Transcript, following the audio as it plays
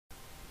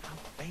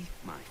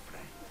my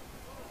friend.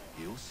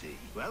 You'll see.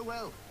 Well,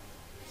 well.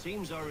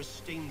 Seems our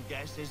esteemed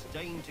guest has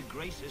deigned to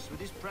grace us with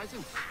his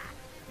presence.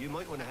 You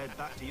might want to head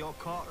back to your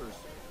quarters.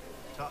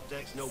 Top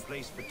deck's no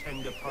place for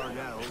tender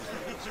parnells.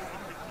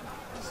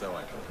 So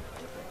I can.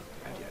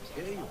 And yet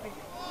here you are.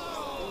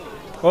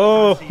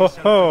 Oh ho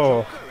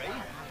ho!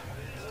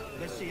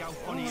 Let's see how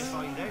funny you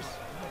find this.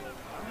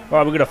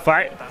 Oh, we're gonna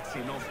fight? That's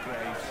enough,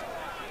 Graves.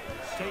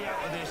 Stay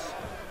out of this.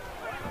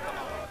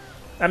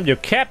 I'm your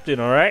captain,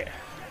 alright?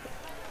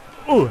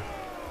 Ooh!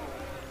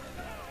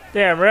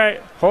 Damn right.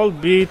 Hold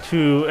B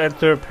to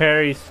enter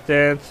parry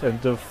stance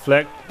and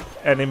deflect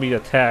enemy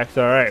attacks,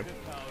 alright.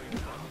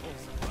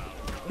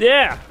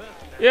 Yeah!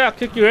 Yeah, I'll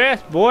kick your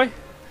ass, boy!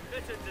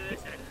 Listen to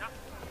this, Hector.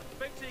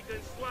 Thinks he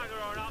can swagger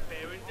on up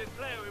here and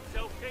declare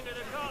himself king of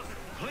the castle.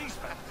 Please,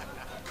 man.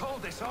 Call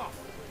this off.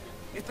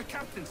 If the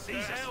captain sees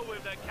us. Hell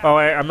with the captain. Oh,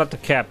 wait, I'm not the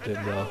captain, The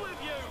though. hell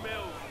with you,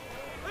 Mills.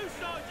 Whose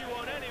side you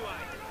on anyway?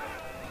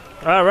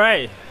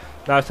 Alright.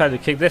 Now it's time to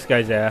kick this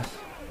guy's ass.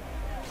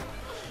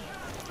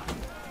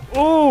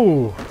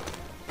 Ooh!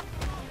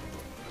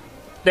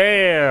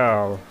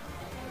 Damn!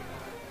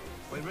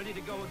 We're ready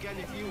to go again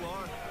if you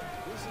are.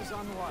 This is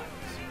unwise.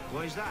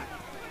 Why is that?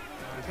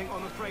 You think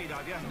I'm afraid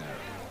of you?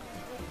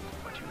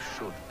 But you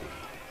should be.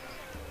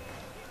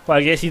 Well,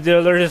 I guess he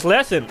did learn his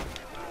lesson.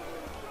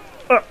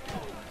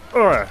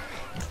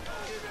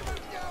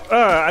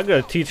 I'm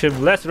gonna teach him a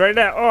lesson right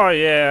now. Oh,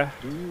 yeah.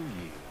 Do you?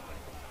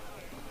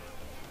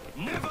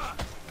 Never!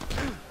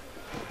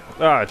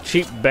 Oh,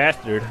 cheap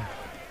bastard.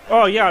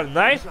 Oh, yeah, a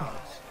knife?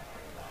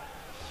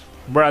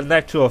 Brought a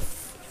knife to a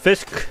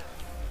fisk.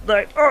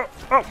 Knife. Oh,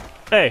 oh,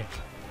 hey.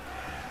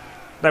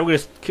 Now we're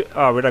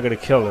we're not gonna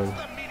kill him.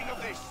 What's the meaning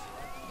of this?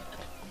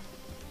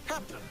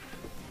 Captain,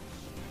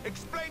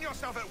 explain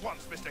yourself at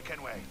once, Mr.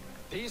 Kenway.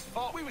 These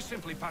thought we were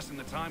simply passing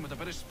the time with a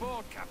bit of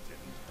sport, Captain.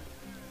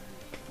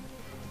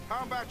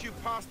 How about you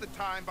pass the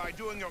time by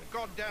doing your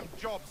goddamn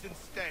jobs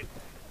instead?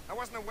 I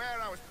wasn't aware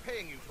I was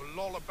paying you to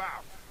loll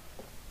about.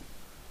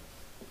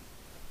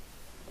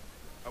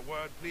 A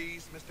word,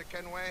 please, Mr.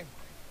 Kenway.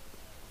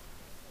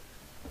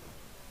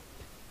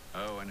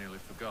 Oh, I nearly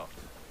forgot.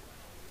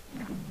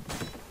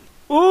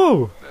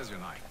 Ooh! There's your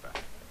knife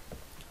back.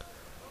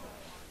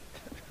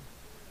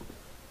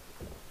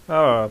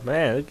 Oh,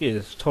 man, look at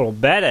this total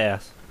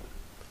badass.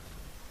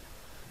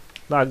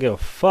 Not give a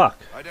fuck.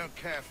 I don't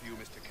care for you,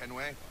 Mr.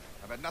 Kenway.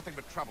 I've had nothing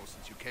but trouble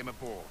since you came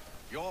aboard.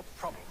 Your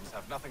problems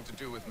have nothing to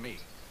do with me.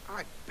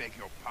 I beg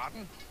your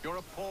pardon? You're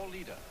a poor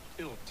leader,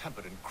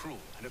 ill-tempered and cruel,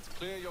 and it's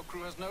clear your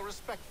crew has no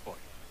respect for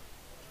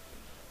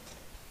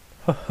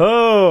you. Ho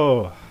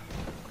ho!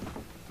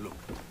 Look,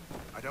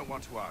 I don't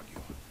want to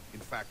argue. In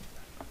fact,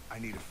 I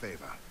need a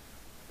favor.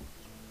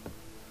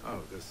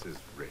 Oh, this is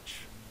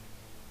rich.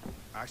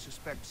 I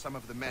suspect some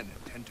of the men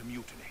intend to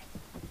mutiny.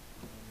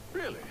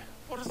 Really?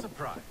 What a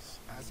surprise.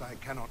 As I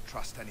cannot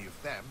trust any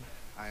of them,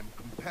 I am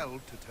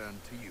compelled to turn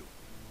to you.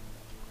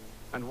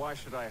 And why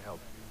should I help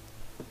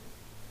you?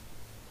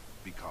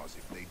 Because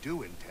if they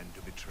do intend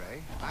to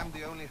betray, I'm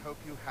the only hope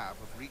you have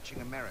of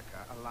reaching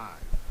America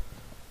alive.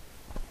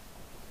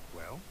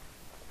 Well,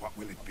 what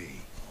will it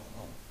be?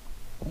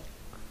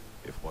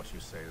 If what you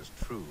say is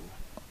true,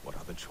 what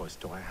other choice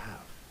do I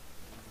have?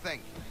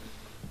 Thank you.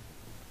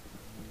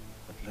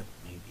 But let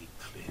me be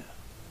clear.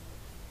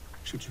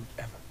 Should you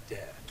ever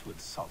dare to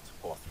insult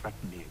or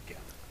threaten me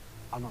again,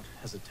 I'll not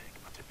hesitate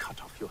but to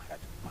cut off your head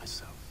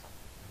myself.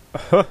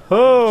 Ho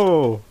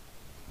ho!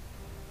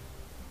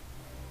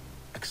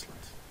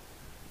 Excellent.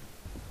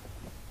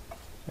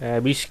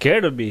 Be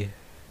scared of me.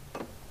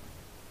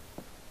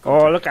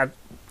 Oh, look, I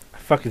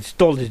fucking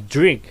stole his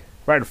drink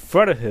right in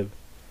front of him.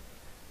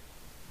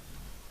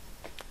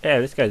 Yeah,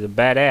 this guy's a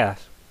badass.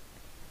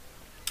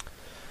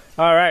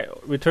 Alright,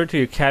 return to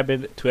your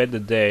cabin to end the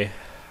day.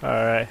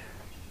 Alright.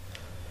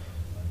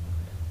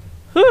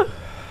 Whew.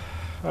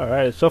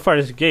 Alright, so far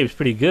this game's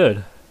pretty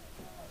good.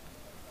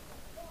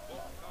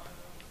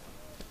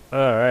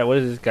 Alright, what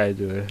is this guy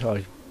doing? Oh,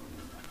 he's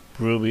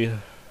Ruby.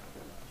 I'm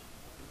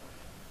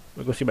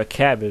gonna go see my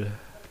cabin.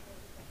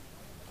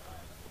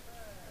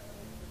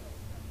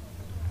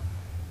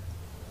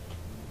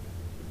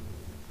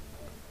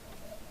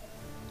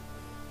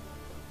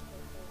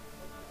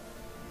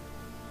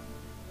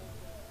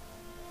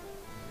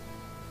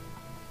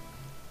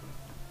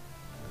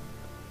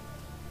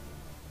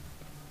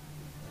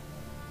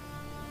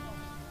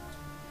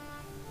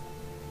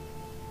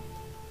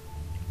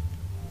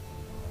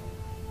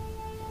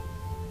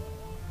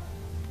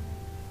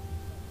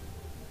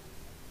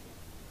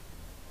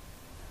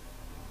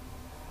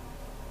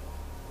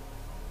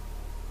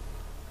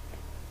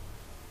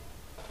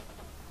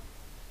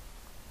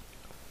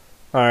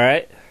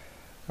 Alright.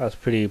 That was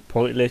pretty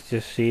pointless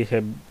to see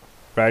him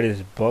write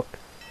his book.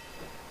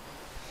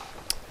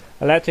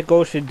 Atlantic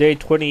Ocean Day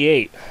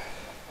 28.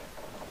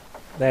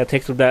 That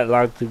takes him that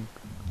long to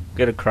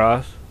get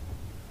across.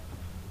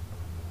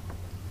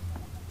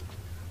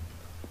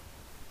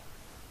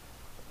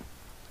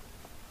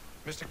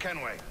 Mr.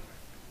 Kenway.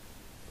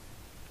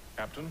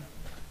 Captain?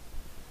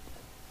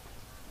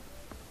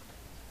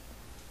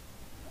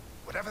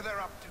 Whatever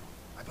they're up to,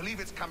 I believe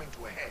it's coming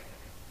to a head.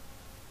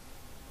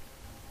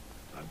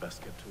 I'd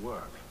best get to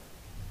work.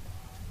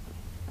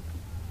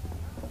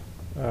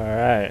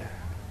 Alright.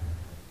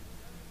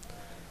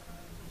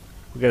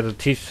 We got to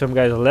teach some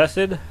guys a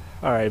lesson.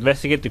 Alright,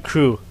 investigate the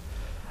crew.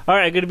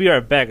 Alright, I'm gonna be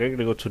right back. I'm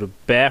gonna go to the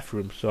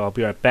bathroom, so I'll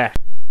be right back.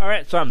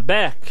 Alright, so I'm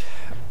back.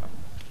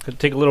 Gonna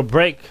take a little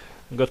break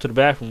and go to the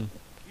bathroom.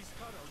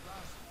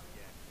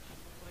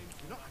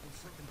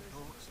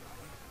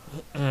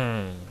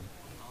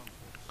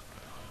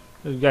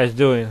 What are you guys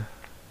doing?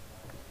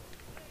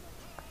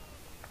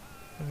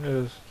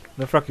 They're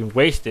fucking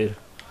wasted.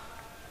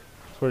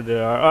 That's where they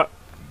are. Oh,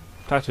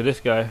 talk to this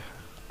guy.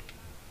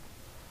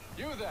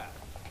 You there.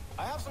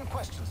 I have some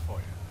questions for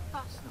you.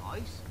 That's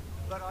nice,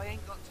 but I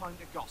ain't got time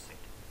to gossip.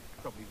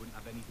 Probably wouldn't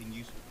have anything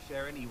useful to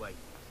share anyway.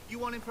 You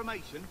want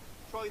information?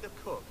 Try the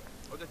cook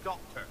or the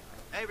doctor.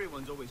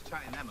 Everyone's always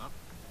chatting them up.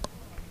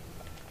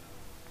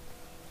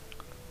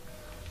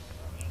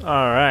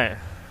 Alright.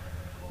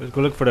 Let's go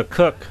look for the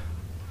cook.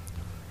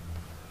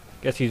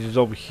 Guess he's just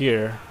over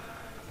here.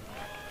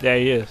 There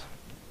he is.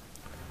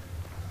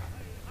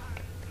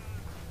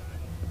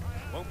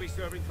 Won't be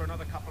serving for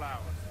another couple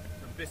hours.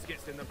 Some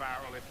biscuits in the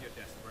barrel if you're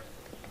desperate.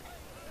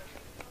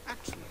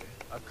 Actually,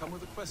 I've come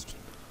with a question.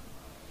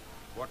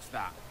 What's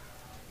that?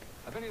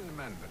 Have any of the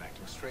men been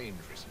acting strange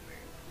recently?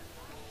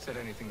 Said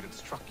anything that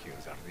struck you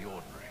as out of the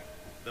ordinary?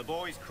 The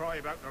boys cry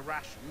about the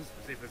rations,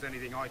 as if there's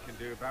anything I can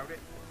do about it.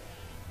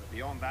 But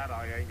beyond that,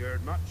 I ain't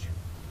heard much.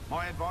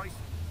 My advice,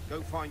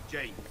 go find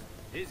James.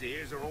 His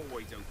ears are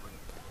always open.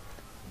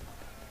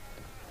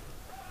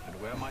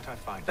 And where might I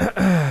find him?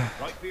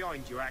 Right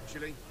behind you,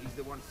 actually. He's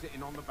the one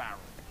sitting on the barrel.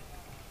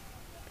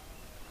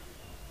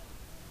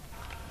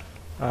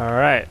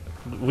 Alright.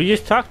 We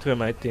just talked to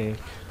him, I think.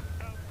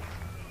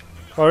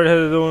 What the hell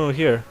are they doing over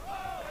here?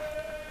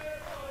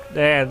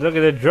 Damn, look at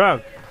the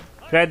drunk.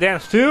 Can I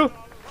dance too?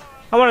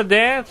 I wanna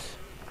dance.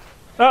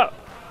 Oh!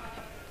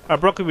 I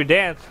broke up your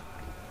dance.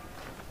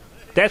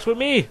 Dance with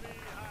me!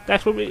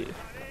 Dance with me.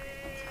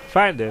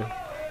 Find him.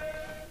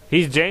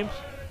 He's James.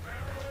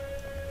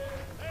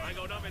 I ain't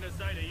got nothing to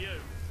say to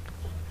you.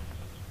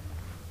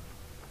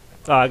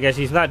 Oh, I guess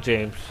he's not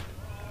James.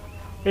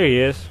 Here he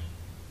is.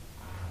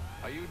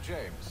 Are you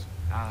James?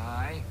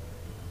 Aye,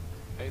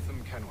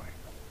 Atham Kenway.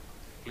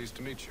 Pleased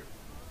to meet you.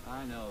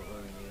 I know who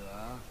you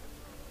are.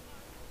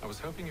 I was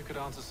hoping you could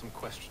answer some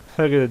questions.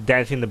 Look at the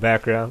dancing in the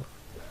background.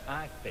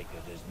 I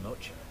figured as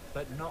much,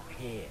 but not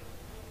here.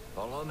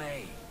 Follow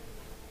me.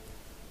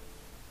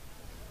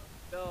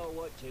 So,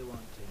 what do you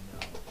want to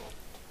know?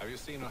 Have you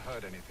seen or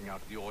heard anything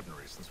out of the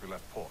ordinary since we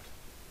left port?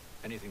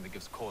 Anything that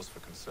gives cause for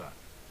concern?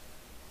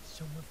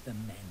 Some of the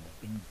men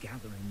have been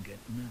gathering at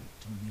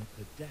night on the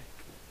upper deck.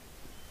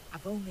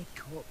 I've only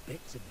caught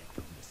bits of their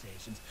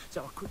conversations,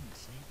 so I couldn't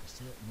say for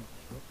certain what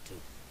they're up to.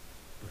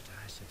 But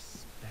I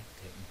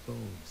suspect it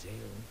bodes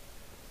ill.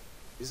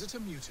 Is it a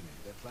mutiny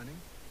they're planning?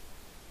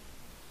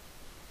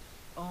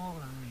 All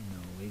I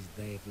know is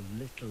they've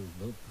little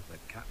love for the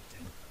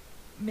captain.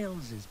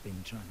 Mills has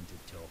been trying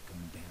to talk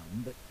him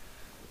down, but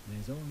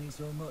there's only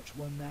so much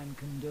one man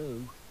can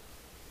do.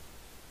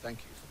 Thank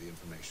you for the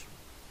information.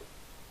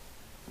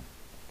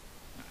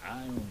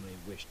 I only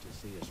wish to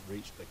see us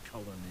reach the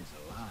colonies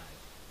alive.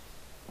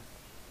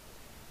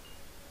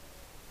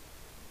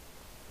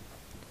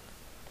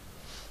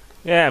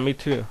 Yeah, me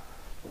too.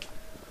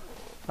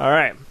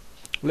 Alright.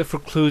 Look for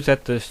clues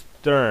at the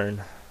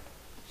stern.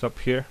 It's up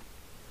here.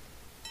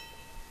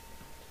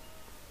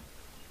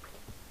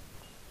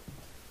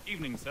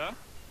 Evening, sir.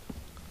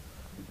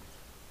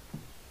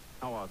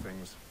 How are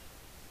things?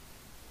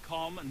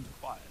 Calm and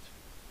quiet.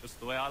 Just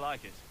the way I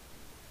like it.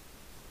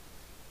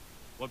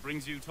 What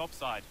brings you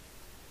topside?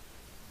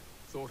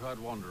 Thought I'd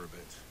wander a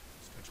bit.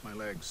 Stretch my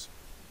legs.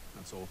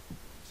 That's all.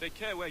 Take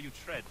care where you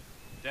tread.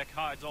 The deck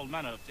hides all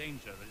manner of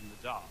danger in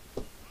the dark.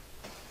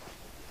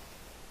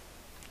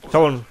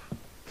 Someone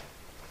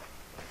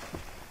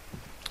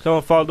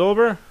falled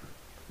over?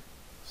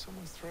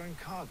 Someone's throwing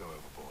cargo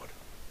overboard.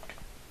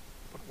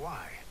 But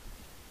why?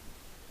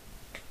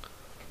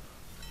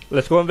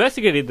 Let's go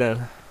investigate it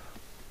then.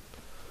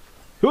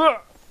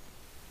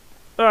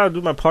 I'll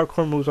do my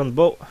parkour moves on the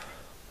boat.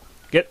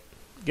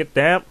 Get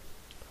down.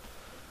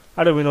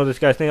 How do we know this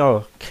guy's name?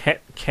 Oh,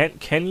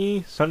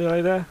 Kenny? Something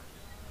like that?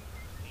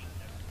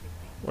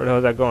 Where the hell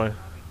is that going?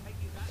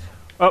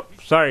 Oh,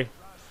 sorry.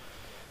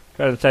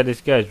 Got inside this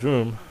guy's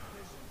room.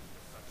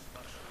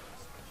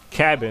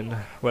 Cabin.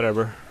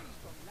 Whatever.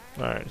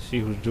 Alright, see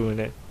who's doing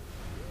it.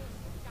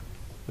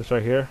 This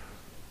right here.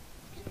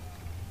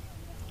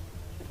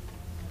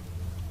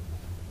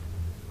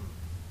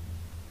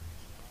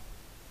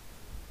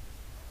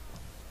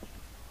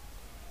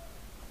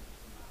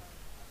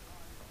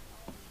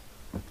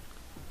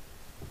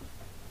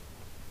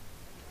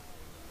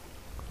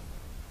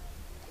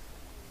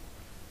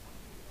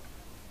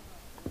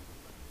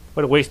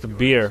 What a waste of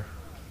beer.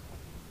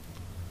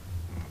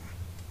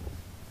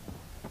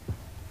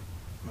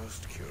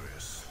 Most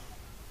curious.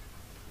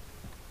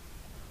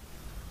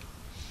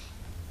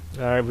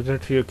 Alright, return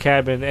to your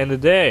cabin. End the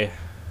day.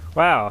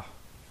 Wow.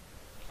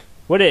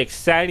 What an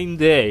exciting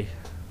day.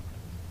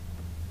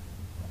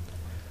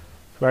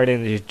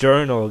 Writing his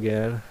journal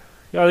again.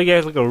 Yeah, he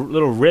has like a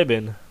little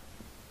ribbon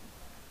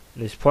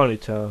in his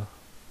ponytail.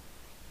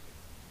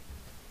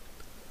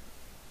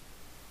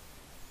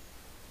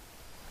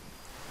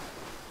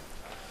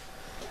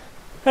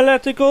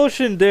 Atlantic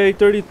Ocean, day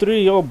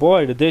 33. Oh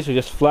boy, the days are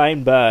just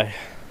flying by.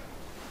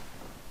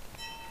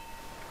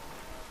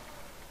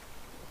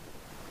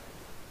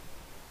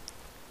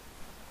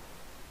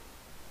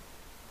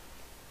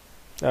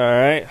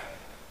 Alright.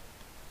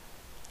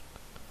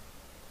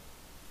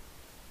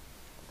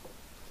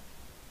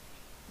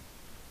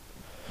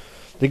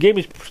 The game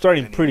is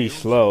starting pretty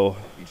slow.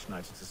 Each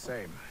night it's the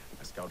same.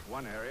 I scout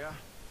one area,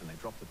 and they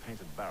drop the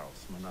painted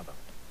barrels from another.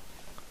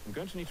 I'm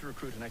going to need to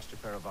recruit an extra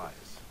pair of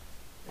eyes.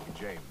 Maybe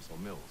James or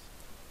Mills.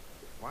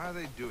 Why are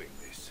they doing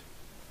this?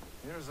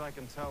 Near as I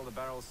can tell, the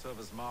barrels serve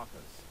as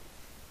markers.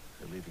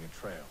 They're leaving a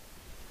trail.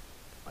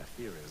 My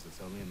fear is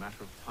it's only a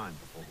matter of time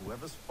before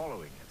whoever's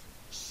following it.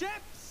 Ship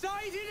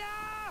sighted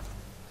aft!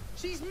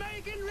 She's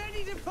making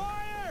ready to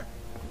fire!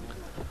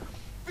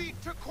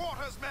 Beat to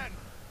quarters, men!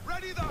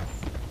 Ready thus!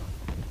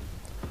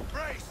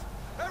 Brace!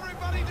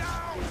 Everybody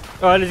down!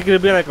 Oh, this is gonna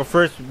be like a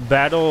first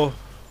battle,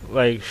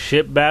 like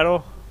ship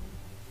battle.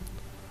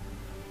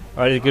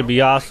 Oh, this is gonna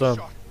be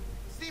awesome.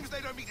 Seems they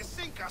don't mean to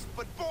sink us,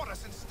 but board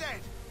us instead.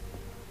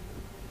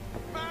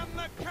 Man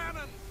the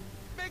cannons!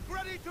 Make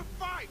ready to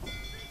fight!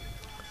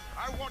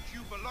 I want you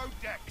below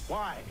decks.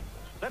 Why?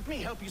 Let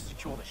me help you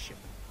secure the ship.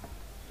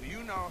 Do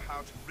you know how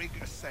to rig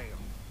a sail,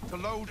 to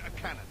load a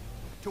cannon,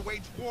 to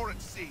wage war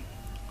at sea?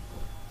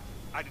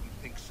 I didn't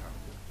think so.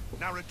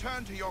 Now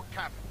return to your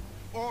cabin,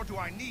 or do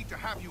I need to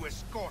have you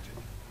escorted?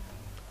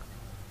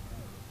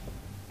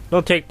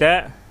 Don't take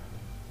that.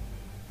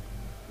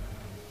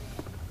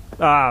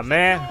 Ah,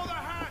 man.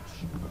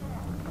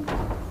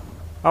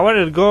 I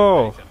wanted to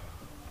go.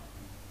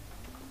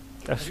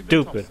 That's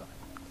stupid.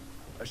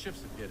 A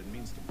ship's appeared and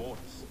means to board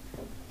us.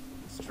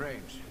 It's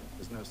strange.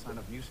 There's no sign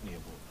of mutiny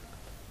aboard.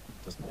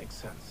 Doesn't make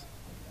sense.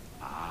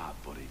 Ah,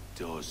 but it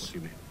does. What do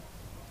you mean?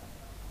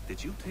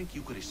 Did you think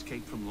you could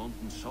escape from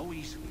London so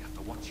easily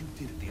after what you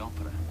did at the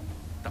opera?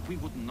 That we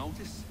wouldn't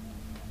notice?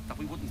 That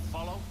we wouldn't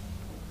follow?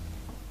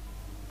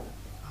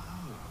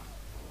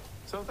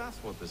 So that's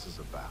what this is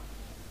about.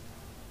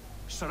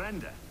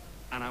 Surrender,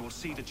 and I will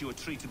see that you are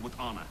treated with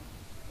honor.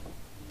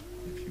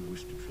 If you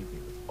wish to treat me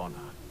with honor,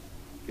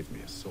 give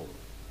me a sword.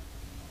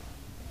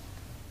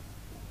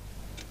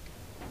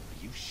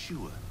 Are you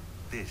sure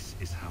this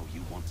is how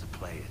you want to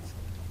play it?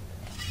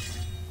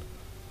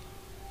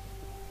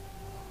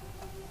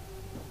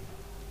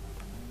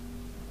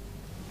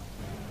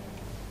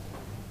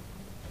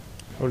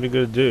 What are we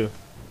gonna do?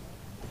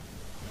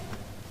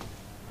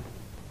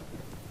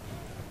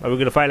 Are we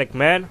gonna fight like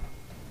men?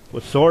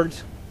 With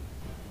swords?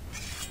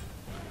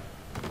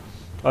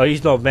 Oh,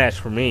 he's no match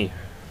for me.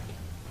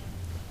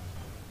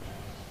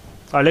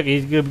 Oh, look,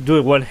 he's gonna do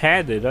it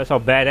one-handed. That's how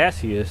badass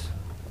he is.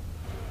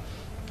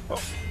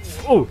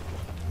 Oh.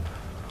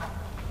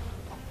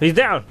 He's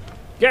down.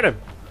 Get him.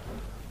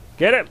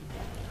 Get him.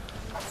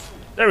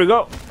 There we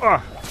go.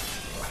 Oh.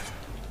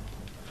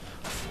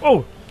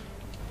 Oh.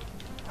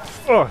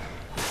 Oh.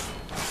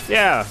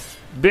 Yeah,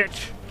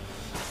 bitch.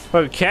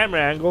 Oh,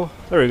 camera angle.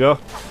 There we go.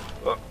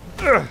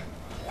 Come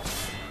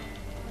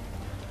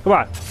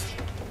on.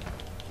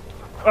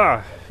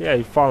 Ah, yeah,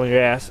 you fall on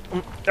your ass.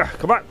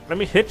 Come on, let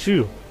me hit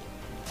you.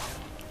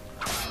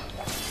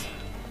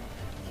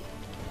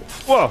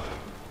 Whoa.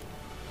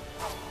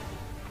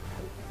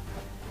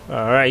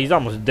 Alright, he's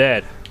almost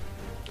dead.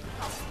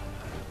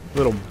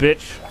 Little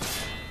bitch.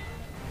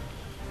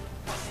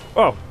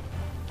 Oh.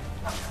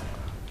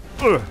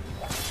 Ugh.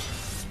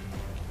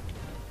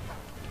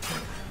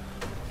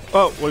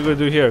 Oh, what are we gonna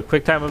do here?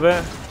 Quick time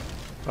event?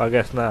 Oh, I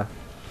guess not.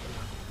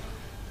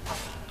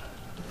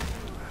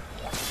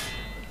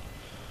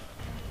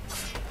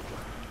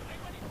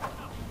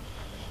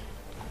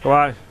 Come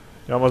on,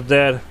 you're almost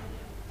dead.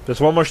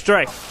 Just one more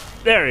strike.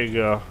 There you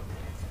go.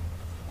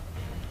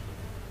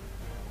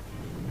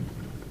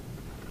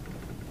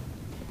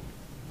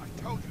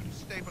 I told you to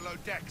stay below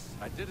decks.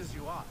 I did as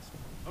you asked.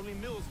 Only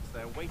Mills was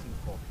there waiting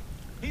for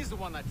me. He's the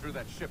one that drew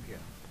that ship here.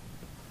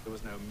 There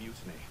was no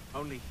mutiny,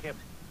 only him.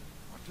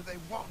 What do they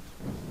want?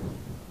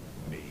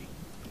 Me.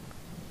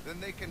 Then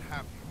they can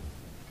have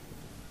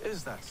you.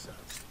 Is that so?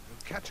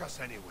 They'll catch us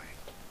anyway.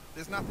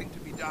 There's nothing to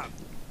be done.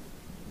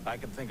 I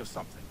can think of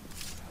something.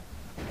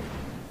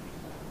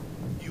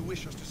 You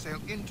wish us to sail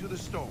into the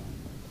storm?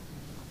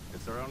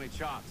 It's our only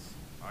chance.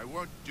 I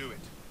won't do it.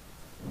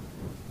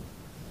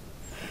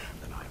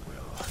 Then I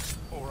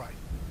will. All right,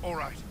 all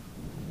right.